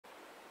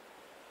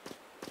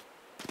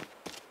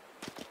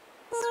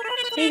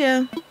Here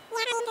you go.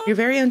 Your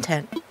very own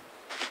tent.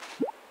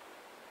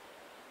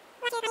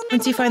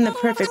 Once you find the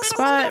perfect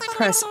spot,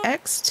 press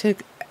X to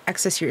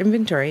access your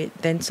inventory,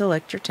 then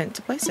select your tent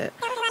to place it.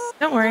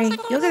 Don't worry,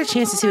 you'll get a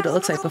chance to see what it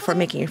looks like before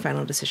making your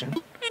final decision.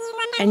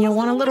 And you'll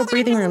want a little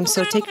breathing room,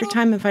 so take your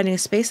time in finding a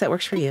space that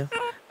works for you.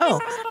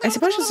 Oh, I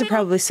suppose this would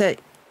probably set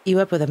you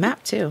up with a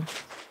map, too.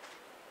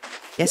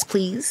 Yes,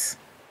 please.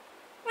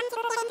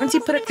 Once you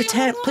put up the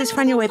tent, please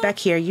find your way back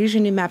here. Use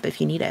your new map if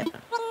you need it.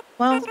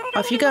 Well,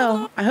 off you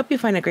go. I hope you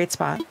find a great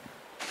spot.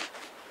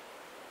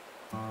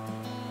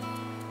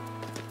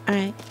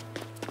 Alright.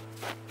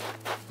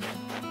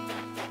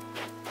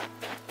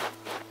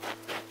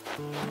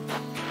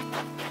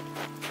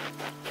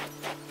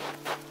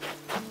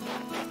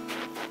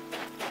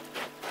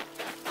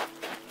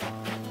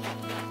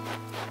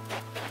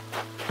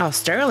 Oh,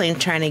 Sterling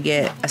trying to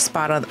get a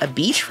spot on a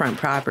beachfront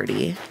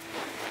property.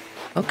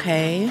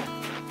 Okay.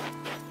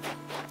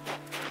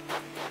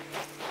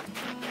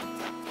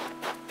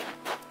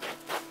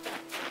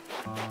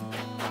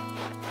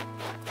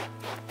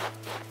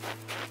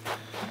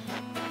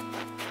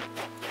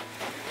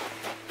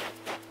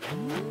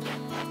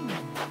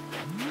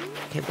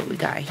 Okay, what we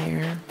got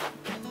here?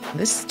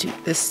 This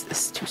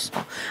is too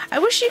small. I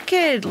wish you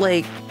could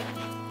like,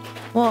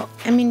 well,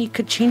 I mean you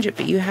could change it,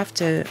 but you have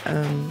to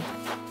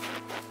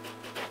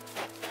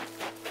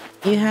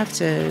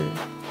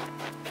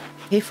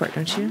pay for it,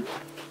 don't you?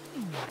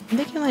 I'm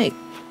thinking like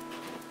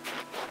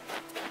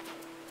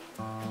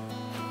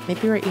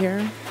maybe right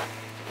here.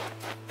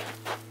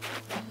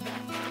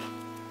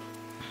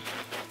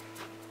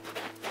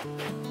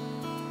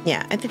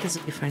 Yeah, I think this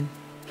will be fine.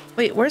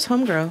 Wait, where's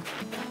Homegrow?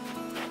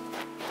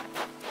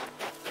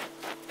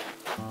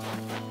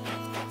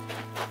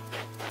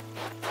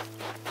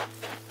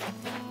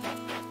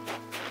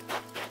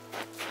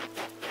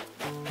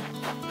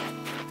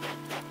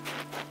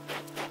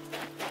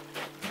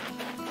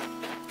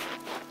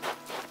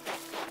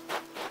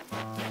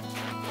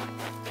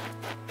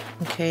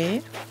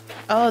 Okay.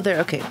 Oh, there.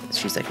 Okay.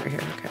 She's like right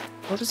here. Okay.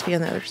 We'll just be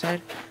on the other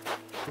side.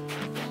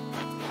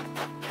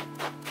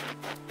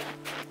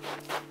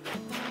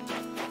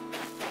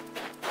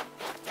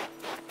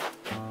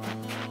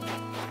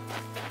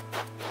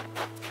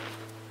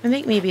 I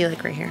think maybe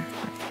like right here.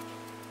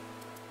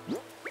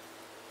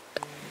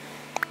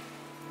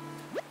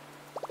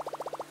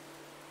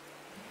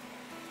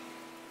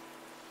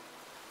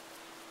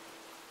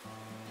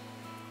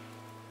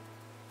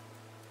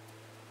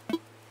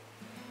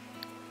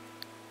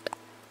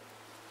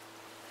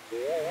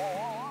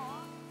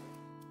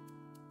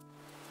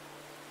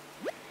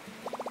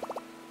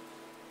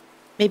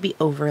 Maybe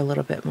over a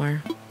little bit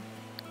more.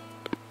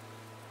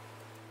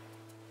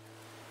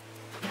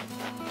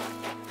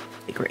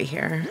 Like right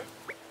here.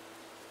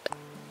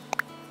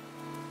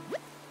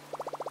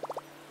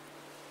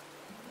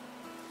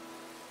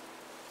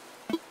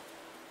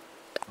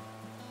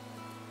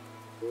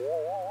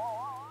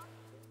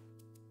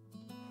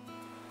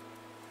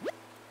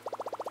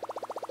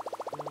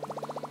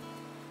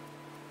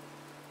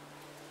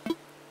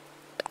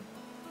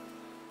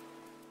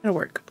 It'll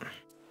work.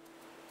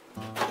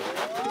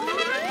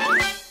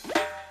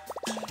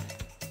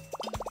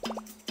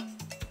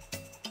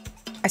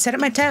 I set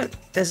up my tent.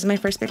 This is my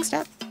first big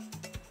step.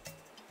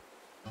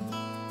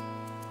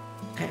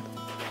 Okay.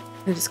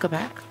 Let me just go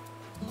back.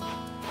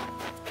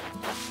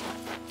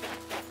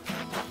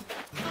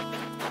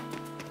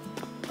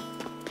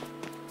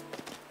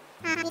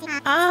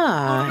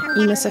 Ah,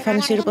 you must have found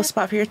a suitable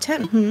spot for your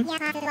tent, You're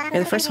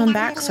the first one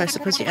back, so I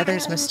suppose the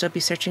others must still be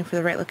searching for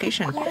the right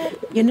location.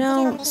 You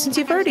know, since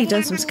you've already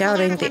done some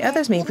scouting, the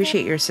others may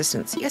appreciate your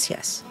assistance. Yes,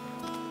 yes.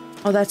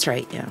 Oh, that's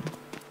right, yeah.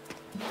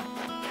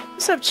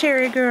 What's up,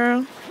 Cherry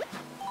girl?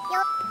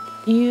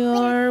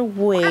 Your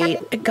weight.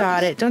 I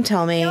got it. Don't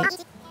tell me.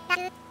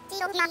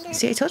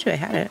 See, I told you I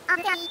had it.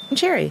 I'm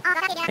Cherry.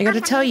 I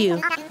gotta tell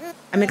you,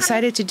 I'm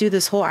excited to do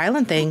this whole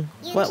island thing.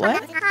 What?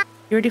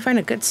 You already find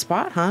a good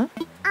spot, huh?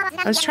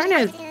 I was trying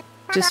to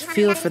just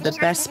feel for the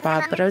best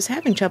spot, but I was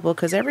having trouble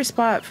because every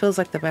spot feels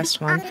like the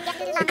best one.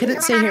 I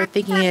couldn't sit here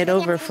thinking it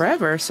over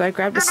forever, so I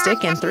grabbed a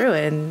stick and threw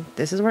it, and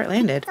this is where it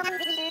landed.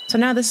 So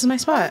now this is my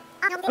spot.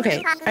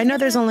 Okay, I know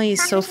there's only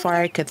so far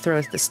I could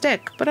throw the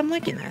stick, but I'm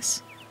liking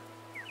this.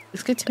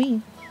 It's good to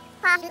me.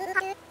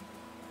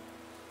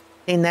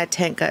 And that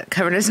tent got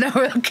covered in snow.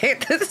 Okay,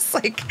 this is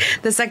like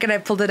the second I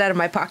pulled it out of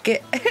my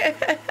pocket.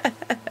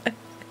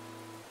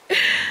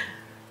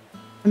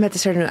 I'm about to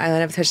start a new island. I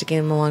haven't touched the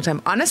game in a long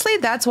time. Honestly,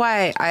 that's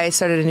why I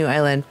started a new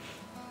island.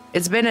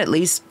 It's been at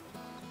least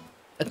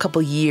a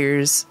couple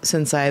years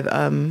since I've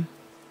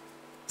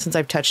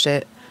touched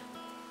it.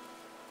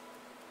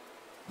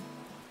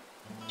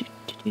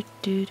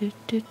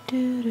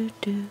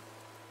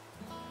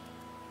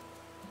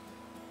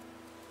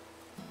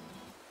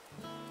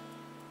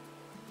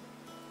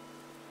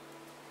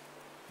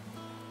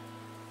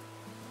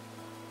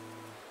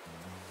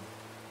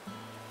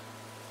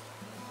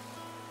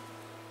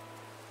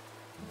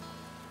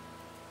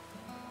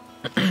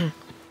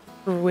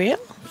 For real?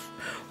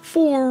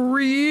 For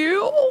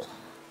real?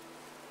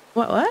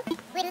 What?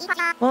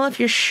 Well, if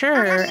you're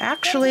sure,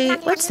 actually,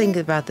 let's think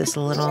about this a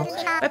little.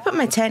 If I put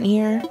my tent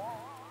here...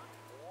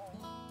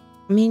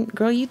 I mean,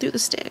 girl, you threw the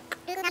stick.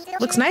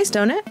 Looks nice,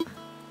 don't it?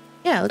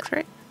 Yeah, it looks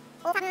great.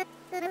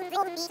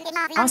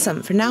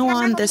 Awesome. From now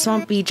on, this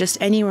won't be just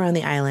anywhere on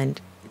the island.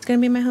 It's gonna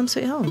be my home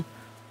sweet home.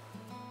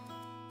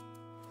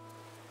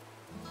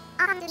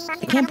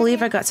 I can't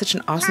believe I got such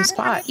an awesome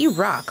spot. You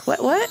rock.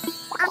 What?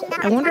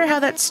 I wonder how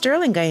that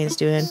Sterling guy is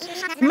doing.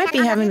 He might be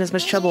having as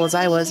much trouble as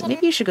I was.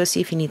 Maybe you should go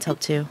see if he needs help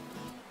too.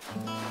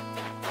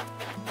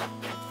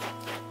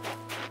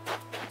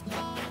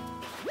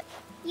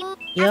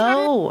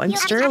 Yo, I'm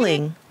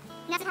Sterling.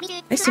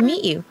 Nice to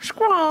meet you.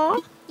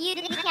 Squaw.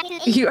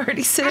 You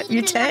already set up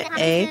your tent,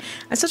 eh?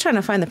 I'm still trying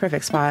to find the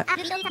perfect spot.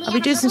 I'll be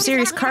doing some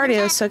serious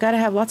cardio, so I gotta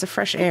have lots of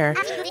fresh air.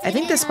 I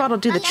think this spot will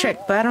do the trick,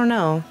 but I don't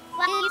know.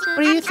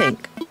 What do you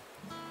think?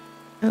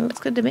 Oh, looks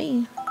good to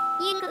me.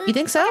 You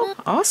think so?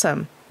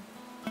 Awesome.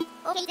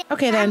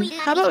 Okay then,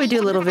 how about we do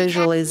a little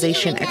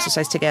visualization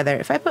exercise together?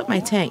 If I put my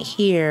tent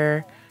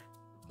here...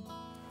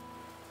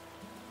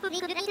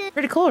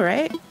 Pretty cool,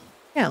 right?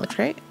 Yeah, it looks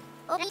great.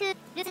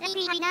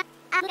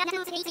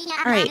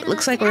 Alright,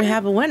 looks like we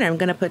have a winner. I'm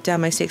gonna put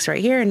down my stakes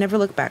right here and never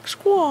look back.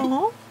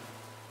 Squall.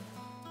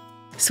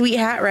 Sweet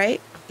hat, right?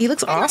 He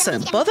looks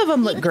awesome. Both of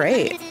them look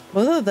great.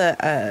 Both of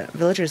the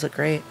villagers look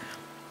great.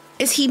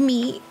 Is he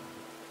me?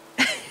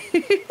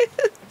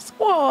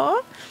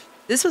 Squall.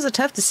 This was a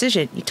tough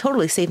decision. You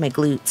totally saved my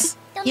glutes.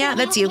 Yeah,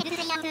 that's you.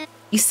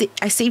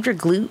 I saved your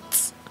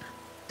glutes.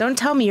 Don't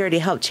tell me you already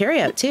helped Cherry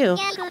out too.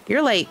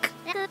 You're like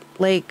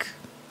a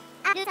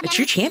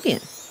true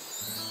champion.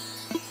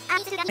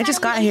 I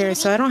just got here,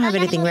 so I don't have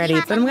anything ready,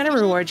 but I'm gonna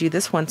reward you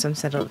this once I'm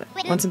settled in.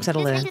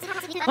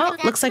 Well,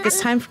 looks like it's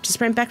time to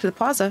sprint back to the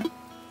plaza.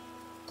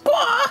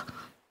 Wah!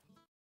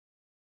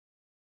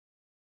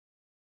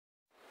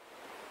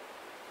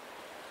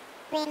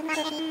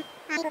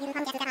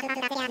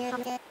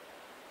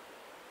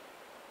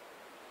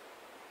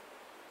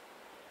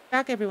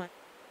 Back, everyone.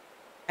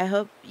 I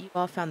hope you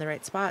all found the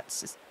right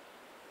spots.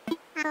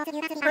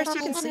 First,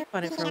 you can sleep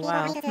on it for a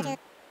while.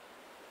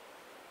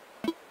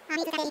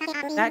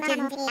 That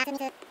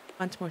takes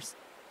once more.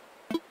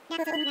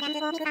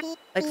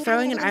 Like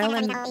throwing an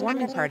island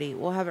warming party.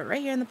 We'll have it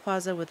right here in the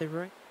plaza with a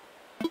room.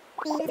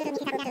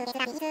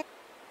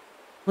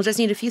 We'll just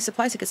need a few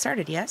supplies to get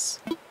started,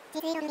 yes?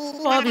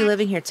 We'll all be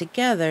living here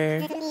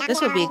together. This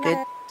will be a good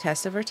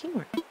test of our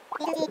teamwork.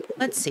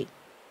 Let's see.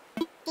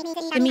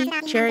 Timmy,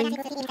 Cherry,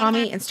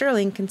 Tommy, and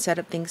Sterling can set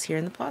up things here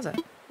in the plaza.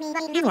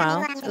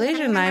 Meanwhile,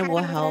 Elijah and I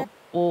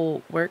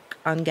will work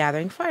on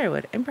gathering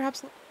firewood and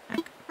perhaps...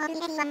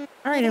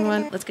 Alright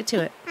everyone, let's get to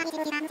it.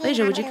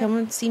 Elijah, would you come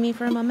and see me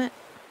for a moment?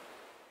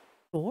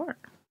 Sure.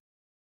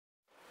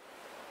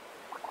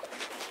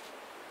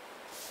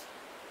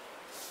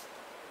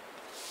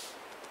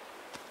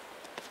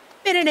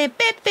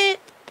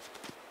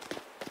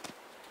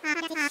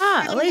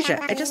 Ah,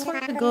 Elijah, I just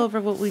wanted to go over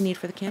what we need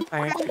for the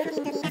campfire.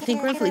 I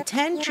think roughly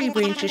 10 tree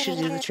branches should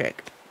do the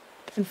trick.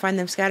 You can find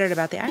them scattered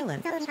about the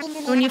island.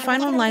 So when you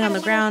find one lying on the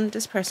ground,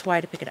 just press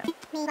Y to pick it up.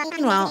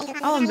 Meanwhile,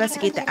 I'll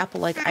investigate the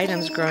apple-like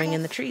items growing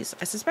in the trees.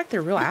 I suspect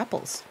they're real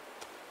apples.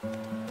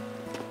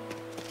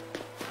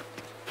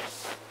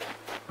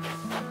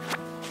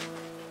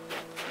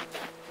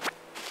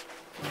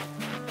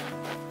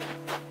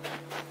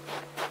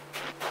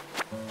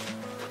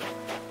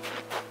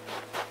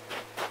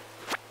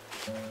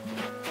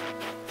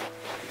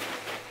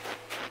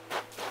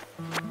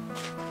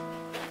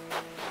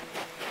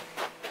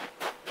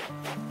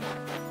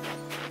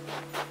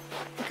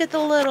 Look at the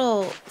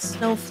little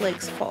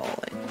snowflakes falling.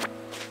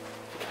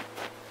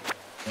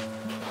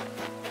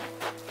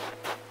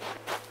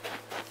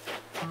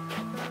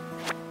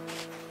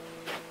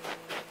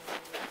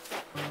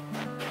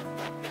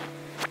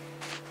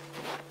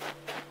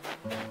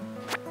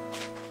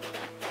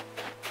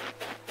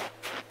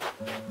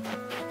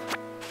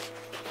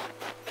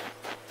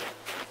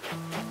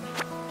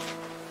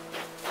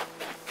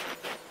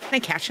 Can I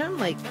catch him?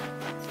 Like...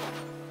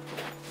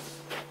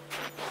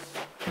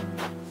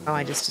 Oh,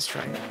 I just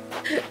destroyed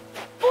it.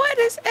 Why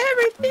does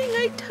everything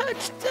I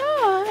touch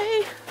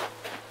die?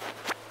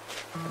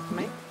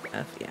 My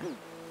stuff, yeah.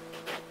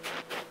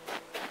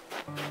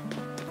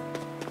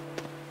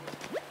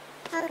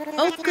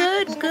 Oh,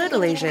 good,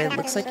 Elijah. It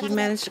looks like you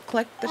managed to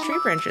collect the tree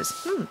branches.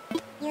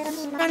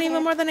 Not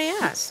even more than I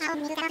asked.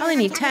 I only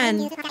need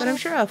 10, but I'm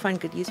sure I'll find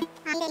good use.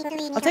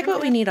 I'll take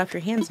what we need off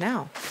your hands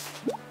now.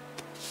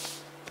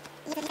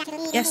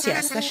 Yes,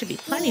 that should be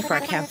plenty for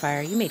our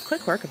campfire. You made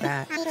quick work of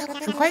that.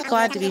 I'm quite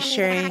glad to be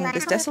sharing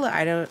this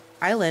desolate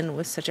island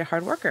with such a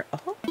hard worker.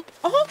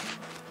 Oh!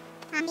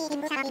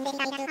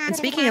 And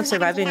speaking of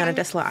surviving on a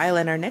desolate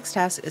island, our next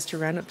task is to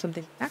round up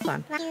something to snack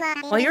on.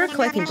 While you were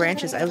collecting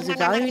branches, I was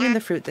evaluating the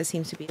fruit that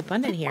seems to be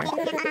abundant here.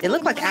 They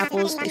look like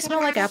apples, they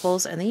smell like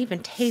apples, and they even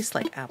taste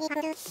like apples.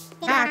 In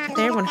fact,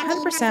 they're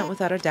 100%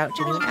 without a doubt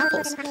genuine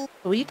apples.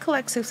 Will you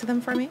collect 6 of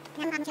them for me?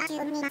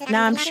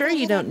 Now, I'm sure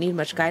you don't need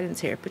much guidance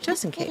here, but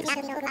just in case,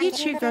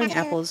 each tree growing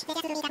apples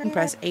and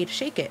press A to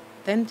shake it.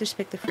 Then just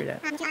pick the fruit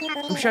up.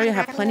 I'm sure you'll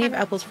have plenty of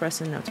apples for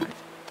us in no time.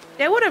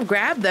 They would have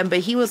grabbed them, but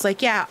he was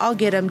like, yeah, I'll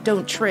get them.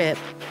 Don't trip.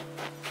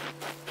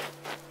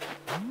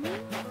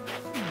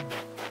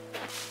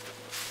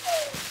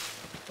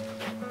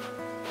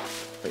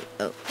 Wait,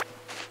 oh.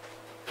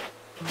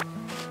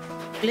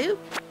 Blue?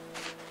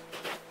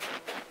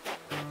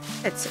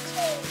 That's 6.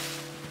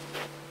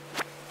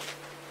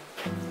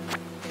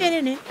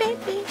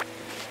 Baby.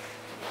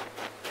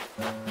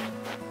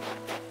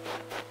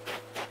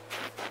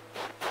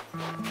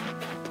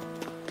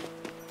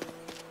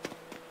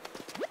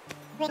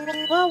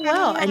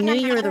 Well, I knew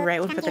you were the right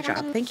one for the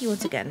job. Thank you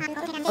once again.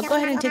 I'll go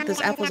ahead and take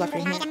those apples off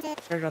your hand.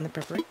 Start on the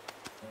preparation.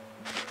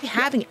 You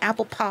having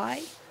apple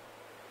pie?